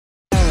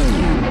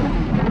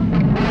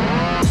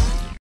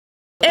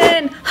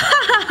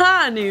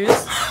kind of news.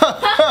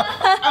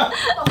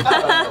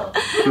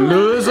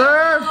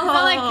 Loser.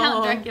 Sound like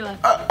Count Dracula.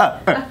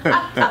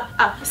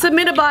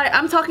 Submitted by,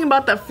 I'm talking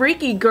about the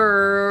freaky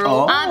girl.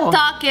 Oh. I'm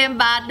talking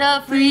about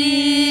the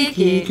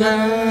freaky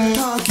girl.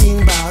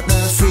 Talking about the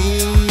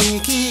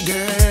freaky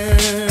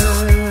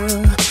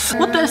girl.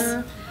 What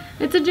this?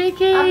 It's a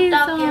JK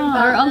song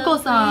or Uncle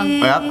song.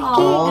 Yep,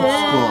 old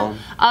school.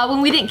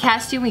 When we didn't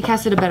cast you, we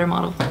casted a better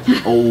model.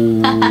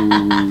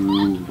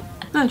 Oh.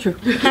 Not true.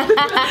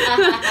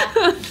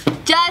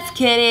 Just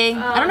kidding.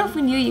 I don't know if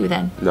we knew you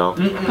then. No.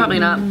 Probably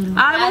not.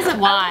 I wasn't.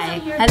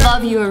 Why? I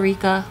love you,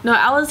 Erika. No,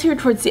 I was here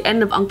towards the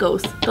end of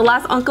Uncle's. The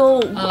last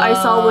Uncle I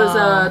saw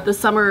was the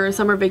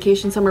summer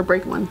vacation, summer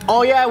break one.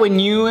 Oh yeah, when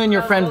you and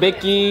your friend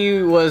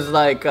Vicky was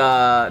like,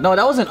 no,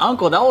 that wasn't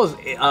Uncle, that was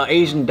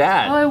Asian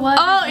Dad. Oh, it was.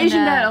 Oh,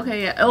 Asian Dad.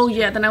 Okay, yeah. Oh,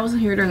 yeah. Then I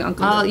wasn't here during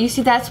Uncle. Oh, you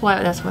see, that's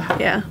what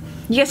happened. Yeah.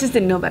 You guys just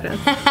didn't know better.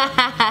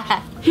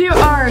 Here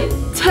are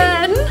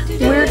 10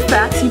 weird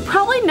facts you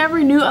probably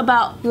never knew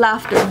about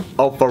laughter.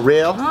 Oh, for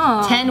real?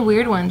 10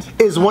 weird ones.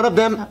 Is one of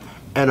them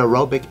an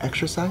aerobic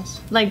exercise?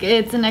 Like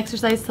it's an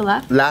exercise to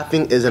laugh?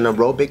 Laughing is an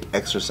aerobic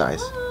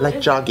exercise, like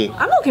jogging.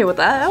 I'm okay with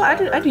that.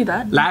 I do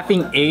that.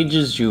 Laughing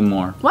ages you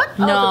more. What?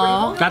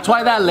 No. That's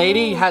why that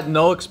lady had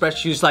no expression.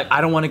 She was like,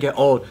 I don't want to get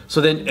old.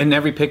 So then in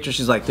every picture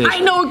she's like this. I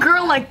know a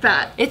girl like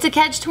that. It's a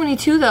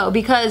catch-22 though,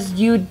 because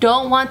you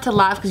don't want to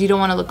laugh because you don't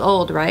want to look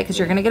old, right? Because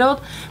you're gonna get old.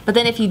 But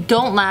then if you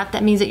don't laugh,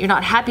 that means that you're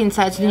not happy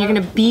inside, so then you're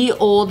gonna be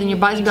old and your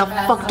body's gonna be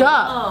all fucked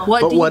up.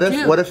 What do you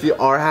do? What if you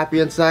are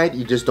happy inside,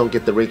 you just don't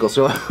get the wrinkles?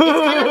 So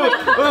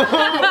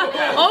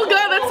Oh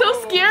god, that's so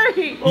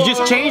scary. You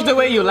just change the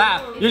way you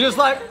laugh. You're just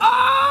like,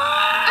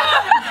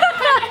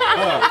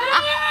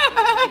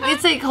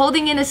 It's like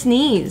holding in a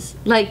sneeze.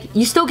 Like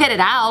you still get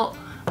it out,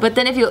 but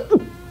then if you,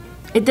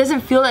 it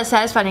doesn't feel as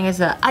satisfying as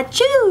a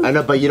achoo. I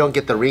know, but you don't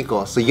get the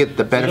wrinkles, so you get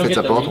the benefits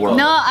of both worlds.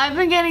 No, I've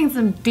been getting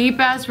some deep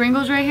ass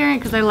wrinkles right here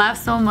because I laugh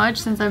so much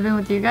since I've been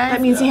with you guys.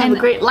 That means you have a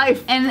great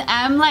life. And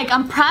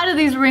I'm proud of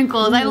these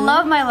wrinkles. I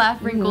love my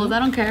laugh wrinkles. I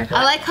don't care.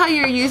 I like how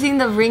you're using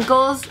the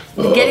wrinkles,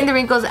 getting the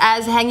wrinkles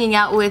as hanging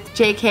out with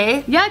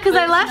JK. Yeah, because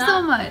I laugh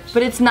so much.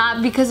 But it's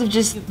not because of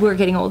just we're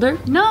getting older.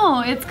 No,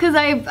 it's because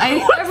I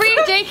every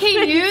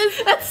JK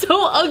News. That's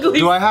so ugly.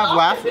 Do I have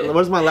laugh?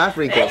 Where's my laugh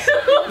wrinkles?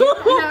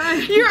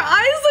 Your eyes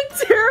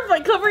look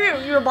terrifying. Cover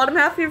your bottom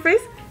half of your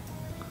face.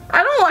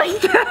 I don't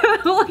like that. I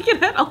don't like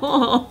it at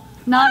all.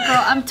 Nah,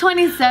 girl, I'm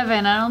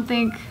 27. I don't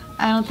think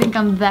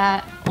I'm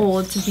that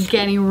old to be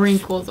getting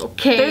wrinkles.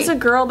 Okay. There's a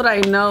girl that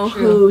I know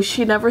who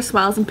she never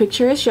smiles in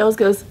pictures. She always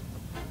goes.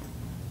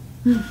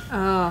 What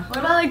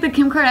about like the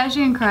Kim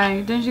Kardashian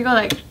cry? Didn't she go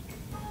like?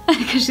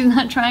 Because she's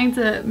not trying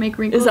to make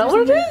wrinkles. Is that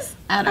what it is?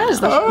 I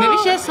don't know. Maybe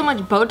she has so much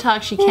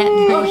Botox she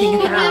can't do anything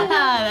with her mouth.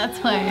 That's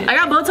why. I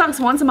got Botox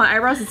once in my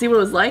eyebrows to see what it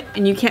was like,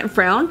 and you can't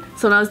frown.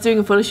 So when I was doing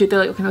a photo shoot, they're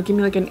like, okay, now give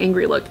me like an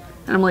angry look.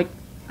 And I'm like,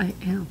 I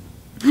am.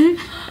 And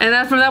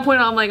then from that point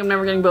on, I'm like, I'm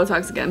never getting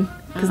Botox again.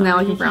 Because now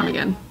I can frown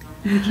again.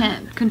 You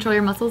can't control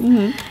your muscles.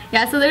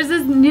 Yeah, so there's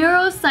this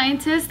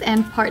neuroscientist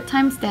and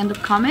part-time stand-up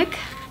comic.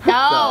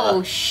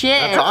 Oh shit.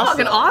 That's awesome.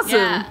 Fucking awesome.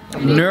 Yeah.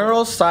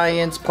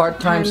 neuroscience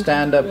part-time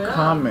stand-up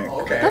comic.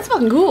 That's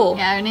fucking cool.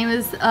 Yeah, her name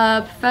is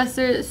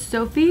Professor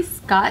Sophie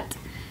Scott.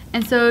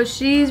 And so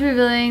she's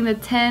revealing the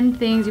 10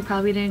 things you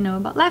probably didn't know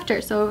about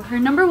laughter. So her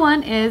number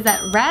 1 is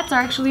that rats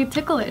are actually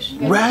ticklish.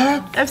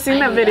 Rat? I've seen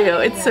that video.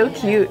 It's so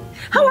cute.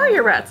 How are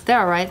your rats? They're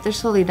alright. They're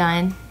slowly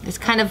dying. It's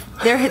kind of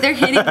they're hitting they're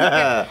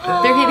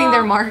hitting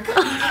their mark.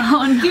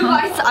 Oh no. Dude,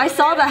 I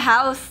saw the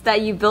house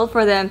that you built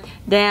for them.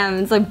 Damn,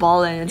 it's like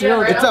ballin'. It's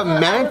real. It's a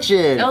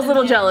mansion. I was a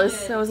little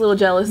jealous. I was a little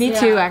jealous. Me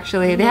too,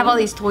 actually. They have all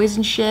these toys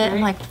and shit.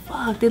 I'm like,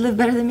 fuck, they live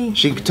better than me.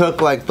 She took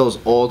like those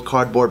old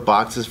cardboard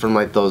boxes from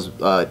like those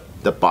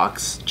the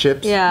box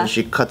chips. Yeah. And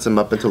she cuts them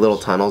up into little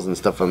tunnels and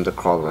stuff for them to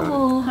crawl around.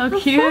 Oh, how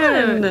cute.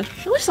 I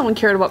wish someone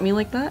cared about me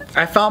like that.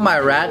 I found my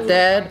rat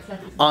dead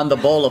on the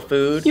bowl of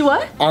food. You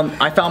what?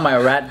 I found my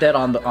rat dead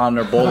on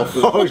her bowl of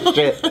food. Oh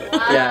shit.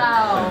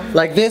 Yeah.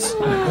 Like this.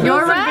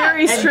 Your rat. A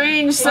very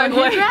strange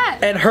segue.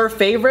 And her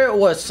favorite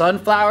was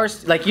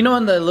sunflowers. Like, you know,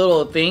 in the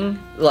little thing,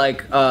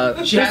 like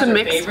she has her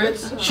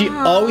favorites. She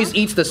always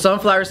eats the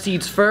sunflower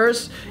seeds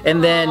first,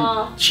 and then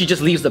she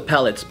just leaves the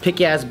pellets.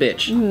 Picky ass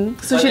bitch.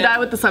 So she died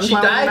with the sunflower. She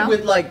died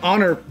with like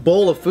on her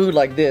bowl of food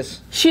like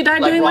this. She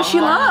died doing what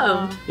she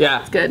loved. Yeah.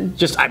 That's good.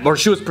 Just or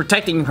she was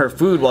protecting her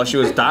food while she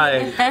was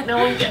dying. No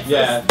one gets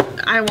this.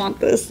 I want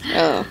this.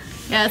 Oh.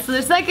 Yeah, so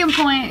the second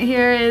point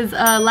here is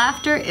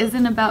laughter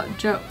isn't about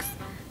jokes.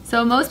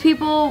 So most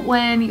people,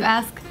 when you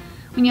ask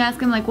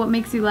them like what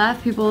makes you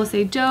laugh, people will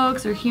say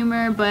jokes or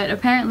humor, but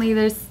apparently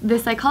there's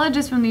this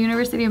psychologist from the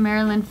University of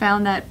Maryland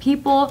found that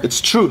people...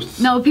 It's truth.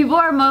 No, people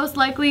are most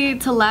likely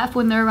to laugh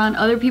when they're around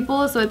other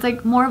people, so it's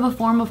like more of a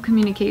form of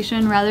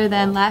communication rather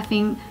than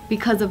laughing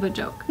because of a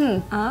joke.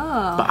 But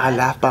I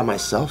laugh by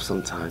myself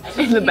sometimes.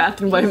 In the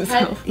bathroom by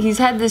himself. He's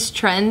had this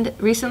trend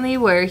recently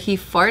where he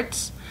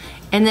farts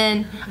And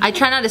then I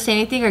try not to say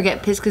anything or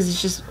get pissed because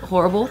it's just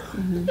horrible.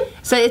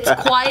 So it's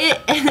quiet,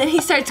 and then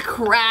he starts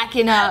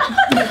cracking up.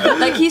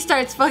 Like he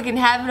starts fucking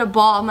having a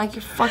ball. I'm like,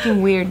 you're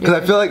fucking weird, dude.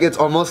 Because I feel like it's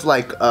almost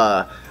like,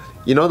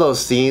 you know those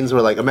scenes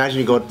where like, imagine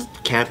you go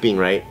camping,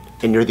 right?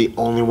 And you're the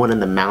only one in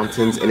the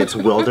mountains and it's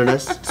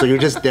wilderness. So you're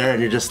just there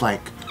and you're just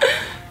like,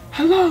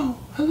 hello,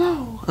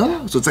 hello,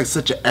 hello. So it's like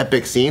such an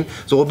epic scene.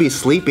 So we'll be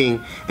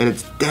sleeping and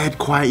it's dead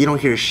quiet. You don't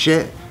hear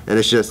shit. And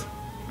it's just,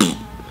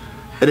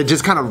 and it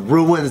just kind of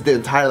ruins the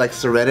entire like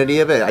serenity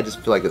of it. I just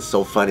feel like it's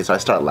so funny. So I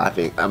start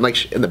laughing. I'm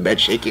like in the bed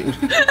shaking.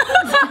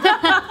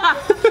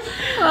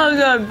 Oh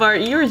God,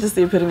 Bart, you were just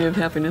the epitome of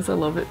happiness. I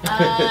love it.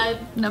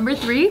 Number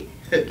 3,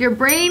 your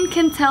brain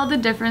can tell the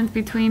difference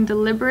between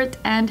deliberate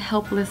and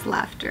helpless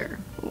laughter.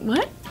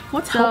 What?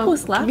 What's So-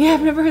 helpless laughter? Yeah,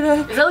 I've never heard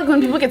that. Is that like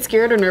when people get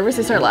scared or nervous,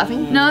 they start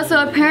laughing? No,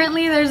 so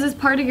apparently there's this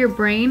part of your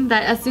brain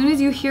that as soon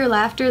as you hear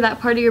laughter, that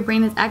part of your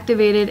brain is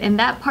activated, and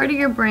that part of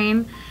your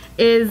brain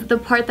is the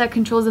part that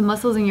controls the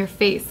muscles in your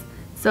face.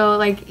 So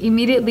like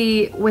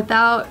immediately,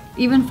 without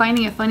even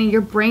finding it funny, your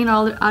brain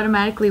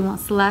automatically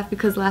wants to laugh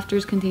because laughter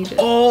is contagious.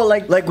 Oh,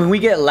 like when we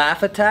get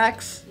laugh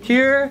attacks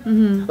here?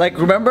 Like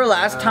remember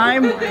last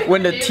time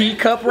when the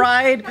teacup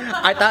ride,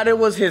 I thought it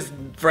was his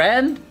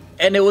friend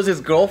and it was his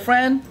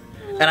girlfriend?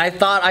 And I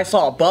thought I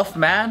saw a buff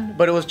man,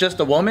 but it was just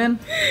a woman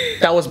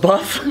that was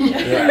buff. And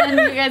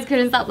then you guys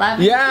couldn't stop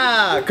laughing.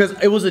 Yeah, because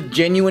it was a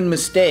genuine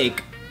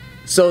mistake.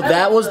 So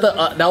that was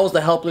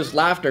the helpless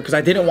laughter because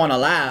I didn't want to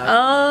laugh.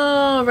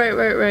 Oh,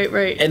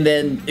 right. And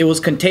then it was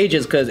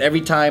contagious because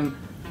every time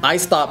I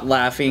stopped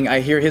laughing, I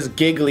hear his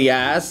giggly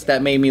ass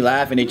that made me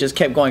laugh, and it just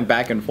kept going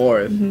back and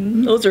forth.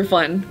 Those are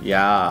fun.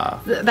 Yeah.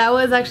 That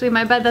was actually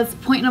my bad. That's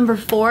point number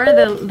 4,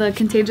 the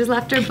contagious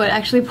laughter. But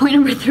actually, point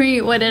number 3,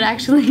 what it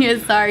actually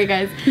is, sorry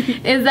guys,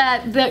 is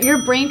that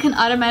your brain can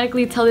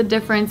automatically tell the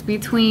difference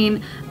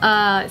between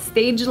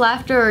stage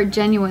laughter or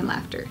genuine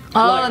laughter.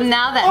 Oh,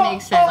 now that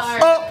makes sense.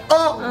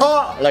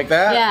 Like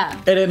that? Yeah.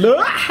 And then,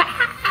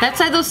 That's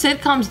why those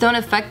sitcoms don't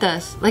affect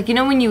us. Like, you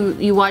know when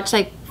you watch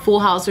like Full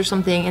House or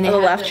something and they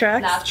Oh, the have laugh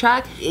tracks? laugh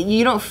track,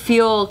 you don't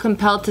feel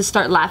compelled to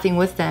start laughing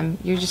with them.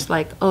 You're just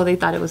like, oh, they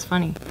thought it was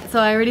funny. So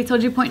I already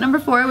told you point number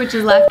 4, which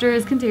is laughter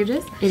is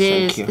contagious. It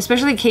is, cute.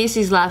 especially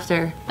Casey's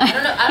laughter.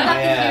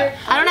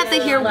 I don't have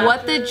to hear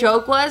what the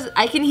joke was.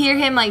 I can hear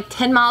him like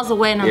 10 miles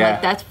away and I'm Yeah.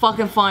 like, that's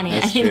fucking funny.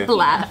 That's I need true. to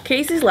laugh.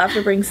 Casey's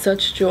laughter brings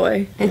such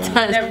joy. It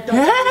does.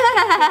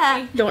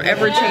 Don't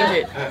ever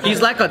change it.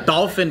 he's like a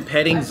dolphin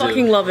petting zoo.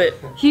 Fucking love it.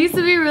 He used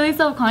to be really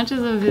self-conscious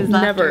of his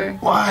laughter. Never.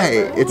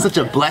 Why? It's such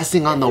a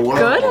blessing on the world.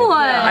 Good one.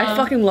 I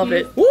fucking love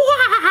it.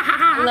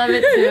 I love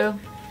it too.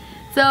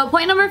 So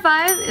point number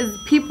 5 is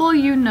people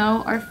you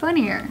know are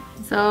funnier.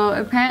 So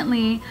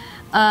apparently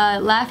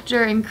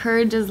laughter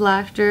encourages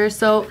laughter.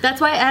 So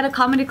that's why at a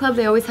comedy club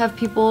they always have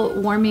people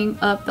warming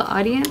up the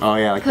audience. Oh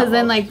yeah, like Because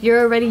then like you're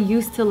already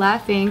used to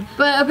laughing.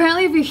 But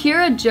apparently if you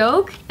hear a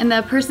joke and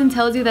that person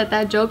tells you that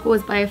that joke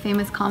was by a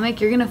famous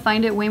comic, you're gonna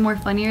find it way more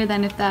funnier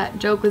than if that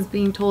joke was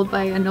being told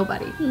by a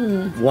nobody.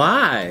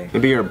 Why?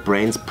 maybe your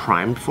brain's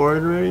primed for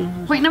it already.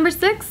 Point number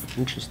 6,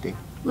 Interesting.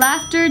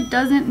 laughter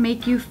doesn't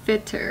make you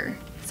fitter.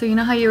 So you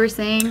know how you were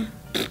saying?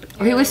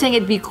 Or he was saying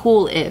it'd be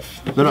cool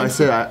if. No, I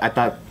said I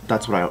thought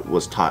that's what I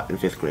was taught in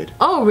 5th grade.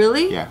 Oh,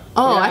 really? Yeah.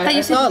 Oh, I thought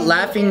you said. thought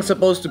laughing's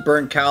supposed to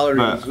burn calories,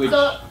 But- which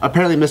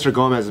Apparently, Mr.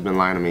 Gomez has been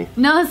lying to me.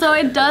 No, so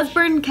it does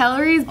burn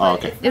calories, but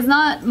okay. it's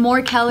not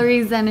more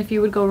calories than if you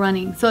would go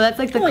running. So that's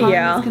like the common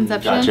yeah.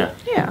 misconception. Gotcha.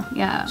 Yeah.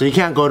 Yeah. So you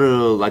can't go to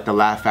like the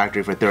Laugh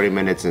Factory for 30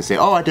 minutes and say,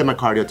 "Oh, I did my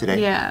cardio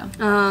today." Yeah.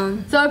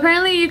 So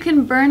apparently you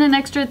can burn an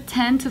extra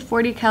 10 to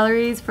 40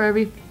 calories for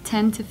every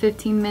 10 to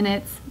 15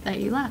 minutes that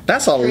you laugh.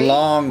 that's a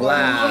long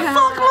laugh.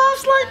 Fuck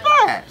laughs like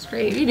that.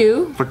 Great, you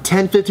do. For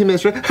 10, 15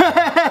 minutes straight. No,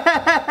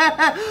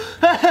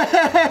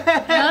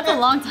 that's a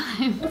long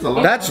time.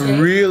 That's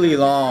really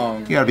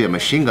long. You gotta be a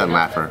machine gun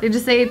laugher. They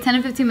just say 10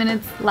 to 15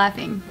 minutes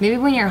laughing. Maybe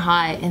when you're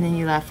high and then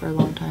you laugh for a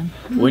long time.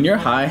 When you're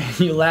high and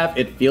you laugh,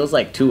 it feels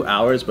like 2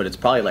 hours, but it's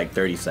probably like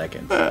 30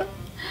 seconds.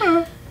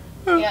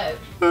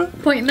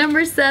 Point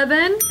number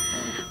 7,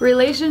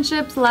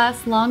 relationships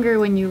last longer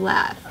when you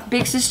laugh.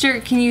 Big sister,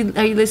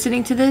 are you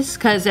listening to this?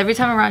 Because every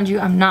time around you,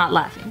 I'm not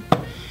laughing.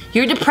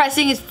 You're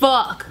depressing as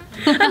fuck.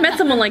 I met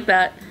someone like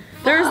that.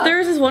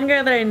 There's this one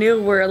guy that I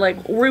knew where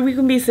like we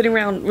can be sitting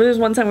around. There's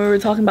one time we were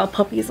talking about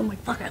puppies. I'm like,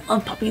 fuck, I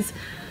love puppies.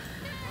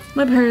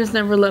 My parents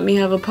never let me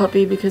have a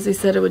puppy because they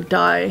said it would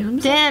die. I'm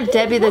just Damn,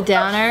 Debbie the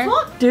Downer.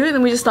 fuck, dude. And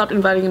then we just stopped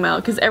inviting him out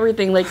because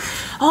everything like,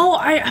 oh,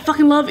 I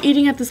fucking love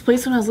eating at this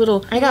place when I was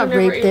little. I got We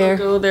were never raped able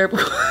to there. Go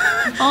there.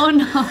 Oh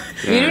no.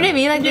 You know what I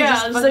mean? Like, Yeah,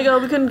 just like, oh,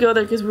 we couldn't go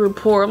there because we were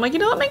poor. I'm like, you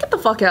know what, man, get the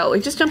fuck out.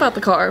 Like, just jump out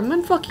the car. I'm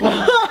like, fuck you.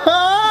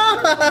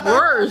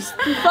 Worst.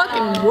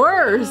 Fucking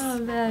worst. Oh,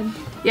 man.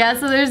 Yeah,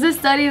 so there's this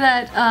study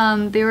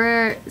that they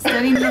were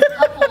studying these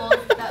couples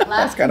that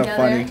laugh kinda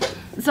together. funny.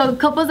 So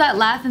couples that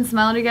laugh and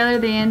smile together,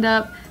 they end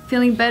up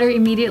feeling better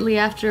immediately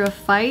after a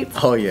fight.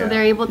 Oh, yeah. So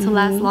they're able to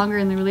last longer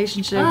in the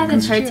relationship Oh,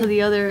 that's compared true. to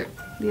the other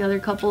the other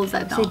couples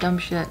that Say don't. dumb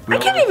shit. I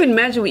can't even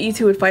imagine what you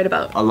two would fight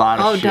about. A lot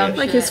of Oh, shit. dumb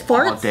Like his All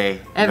farts? day.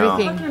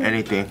 Everything. No,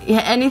 anything. Yeah,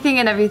 anything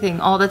and everything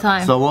all the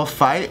time. So we'll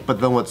fight, but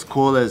then what's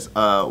cool is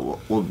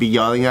we'll be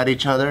yelling at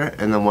each other,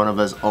 and then one of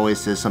us always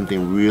says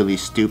something really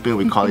stupid.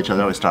 We call each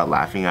other, we start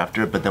laughing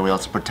after, but then we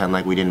also pretend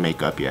like we didn't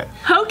make up yet.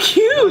 How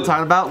cute! You know what I'm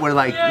talking about? Where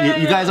like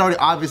you guys already,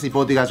 obviously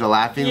both of you guys are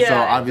laughing, so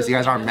Yeah. obviously you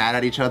guys aren't mad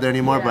at each other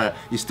anymore, but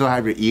you still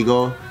have your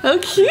ego. How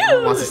cute!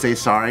 Wants to say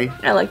sorry.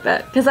 I like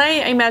that. Because I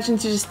imagine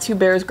it's just two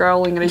bears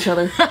growling at each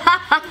other.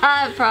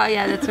 Probably,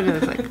 yeah, that's what it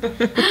looks like.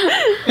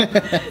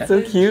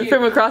 So cute.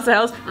 From across the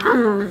house.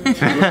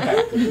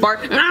 Bart.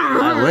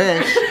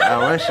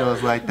 I wish it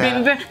was like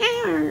that.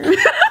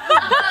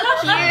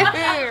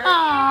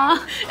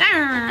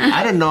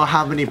 I didn't know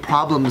how many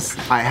problems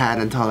I had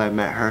until I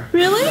met her.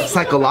 Really?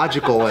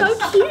 Psychological ones.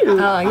 Cute.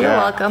 Oh, you're Yeah.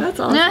 welcome. That's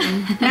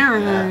awesome.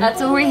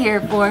 That's what we're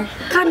here for.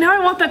 God, now I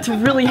want that to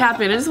really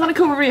happen. I just want to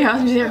come over to your house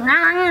and just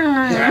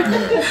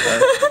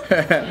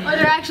Or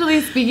they're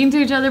actually speaking to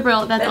each other,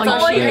 but that's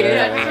all you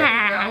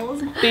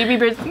hear. baby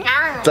birds.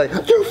 It's like,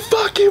 you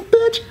fucking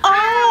bitch!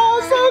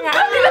 Oh, so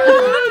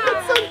cute!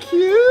 That's so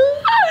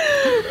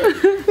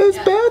cute! It's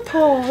bear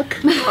talk.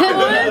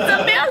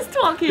 It's a bear's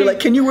talking. You're like,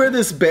 can you wear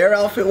this bear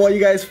outfit while you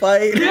guys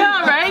fight?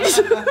 Yeah, right?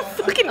 Just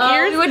fucking Oh,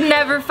 ears. we would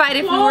never fight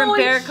if we were in Holy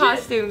bear shit.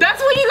 costumes.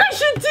 That's what you guys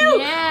should do.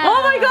 Yeah.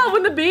 Oh my god,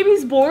 when the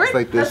baby's born. It's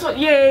like this. That's what,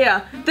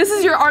 yeah. This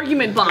is your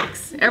argument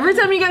box. Every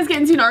time you guys get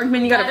into an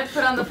argument, you gotta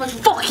put on the fucking.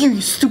 fuck you,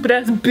 you stupid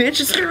ass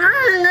bitch.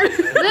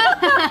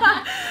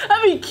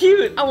 That'd be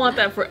cute. I want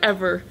that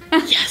forever.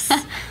 Yes.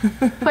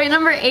 Point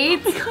number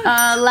 8,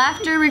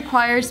 laughter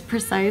requires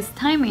precise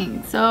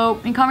timing. So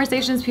in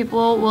conversations,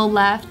 people will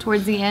laugh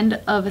towards the end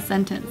of a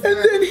sentence. And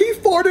then he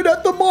farted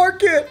at the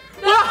market.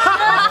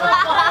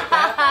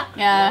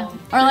 Yeah.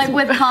 Or like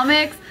with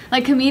comics,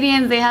 like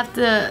comedians, they have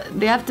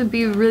to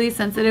be really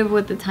sensitive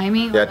with the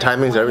timing. Yeah,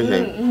 timing's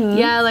everything.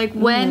 Yeah, like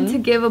when to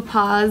give a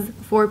pause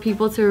for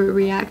people to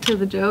react to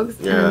the jokes,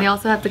 and Yeah. then they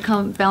also have to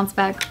bounce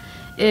back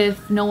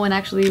if no one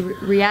actually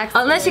reacts.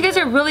 Unless you guys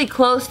are really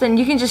close, then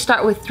you can just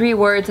start with 3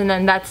 words and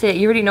then that's it.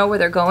 You already know where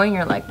they're going.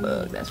 You're like,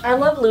 ugh, that's I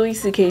love Louis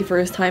C.K. for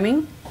his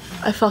timing.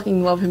 I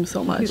fucking love him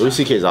so much. Louis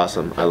C.K. is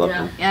awesome. I love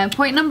him. Yeah,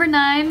 point number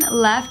 9,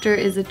 laughter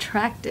is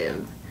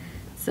attractive.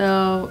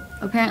 So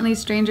apparently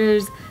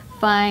strangers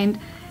find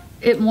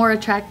it more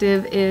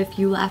attractive if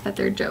you laugh at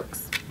their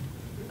jokes.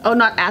 Oh,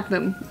 not at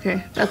them.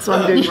 Okay, that's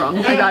what I'm doing wrong.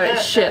 I got it.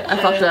 Shit, I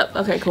fucked up.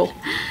 Okay, cool.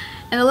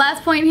 And the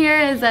last point here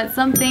is that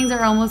some things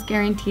are almost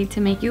guaranteed to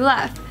make you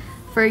laugh.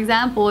 For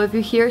example, if you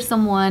hear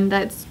someone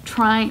that's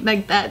trying,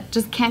 like that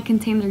just can't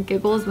contain their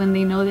giggles when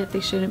they know that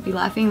they shouldn't be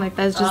laughing, like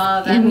that's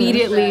just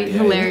immediately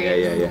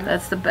hilarious. Yeah.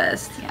 That's the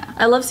best. Yeah.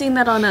 I love seeing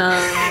that on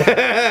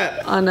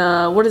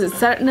what is it?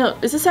 Saturday? No,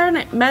 is it Saturday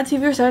Night? Mad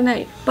TV or Saturday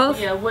Night? Both.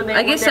 Yeah, when they.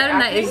 I guess Saturday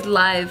night is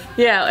live.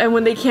 Yeah, and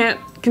when they can't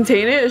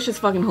contain it, it's just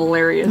fucking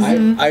hilarious.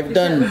 I've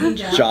done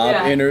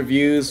job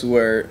interviews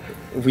where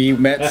we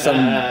met some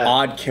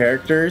odd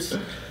characters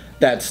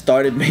that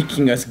started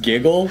making us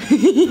giggle.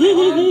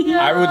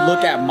 I would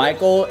look at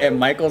Michael and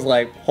Michael's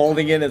like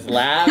holding in his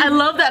laugh. I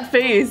love that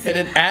face. And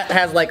then At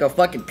has like a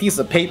fucking piece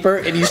of paper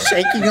and he's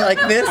shaking like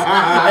this. And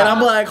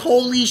I'm like,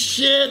 holy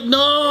shit,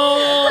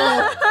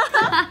 no!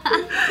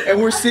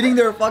 And we're sitting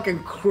there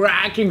fucking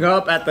cracking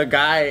up at the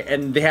guy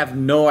and they have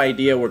no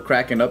idea we're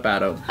cracking up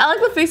at him. I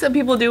like the face that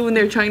people do when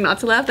they're trying not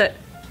to laugh. That.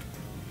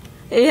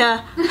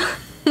 Yeah.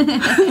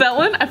 That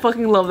one, I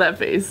fucking love that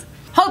face.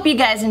 Hope you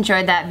guys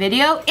enjoyed that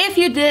video. If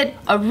you did,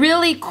 a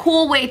really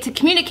cool way to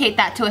communicate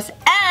that to us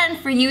and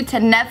for you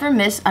to never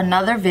miss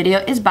another video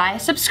is by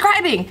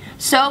subscribing.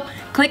 So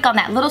click on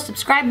that little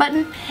subscribe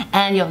button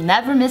and you'll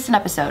never miss an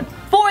episode.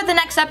 For the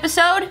next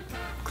episode,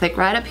 click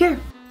right up here.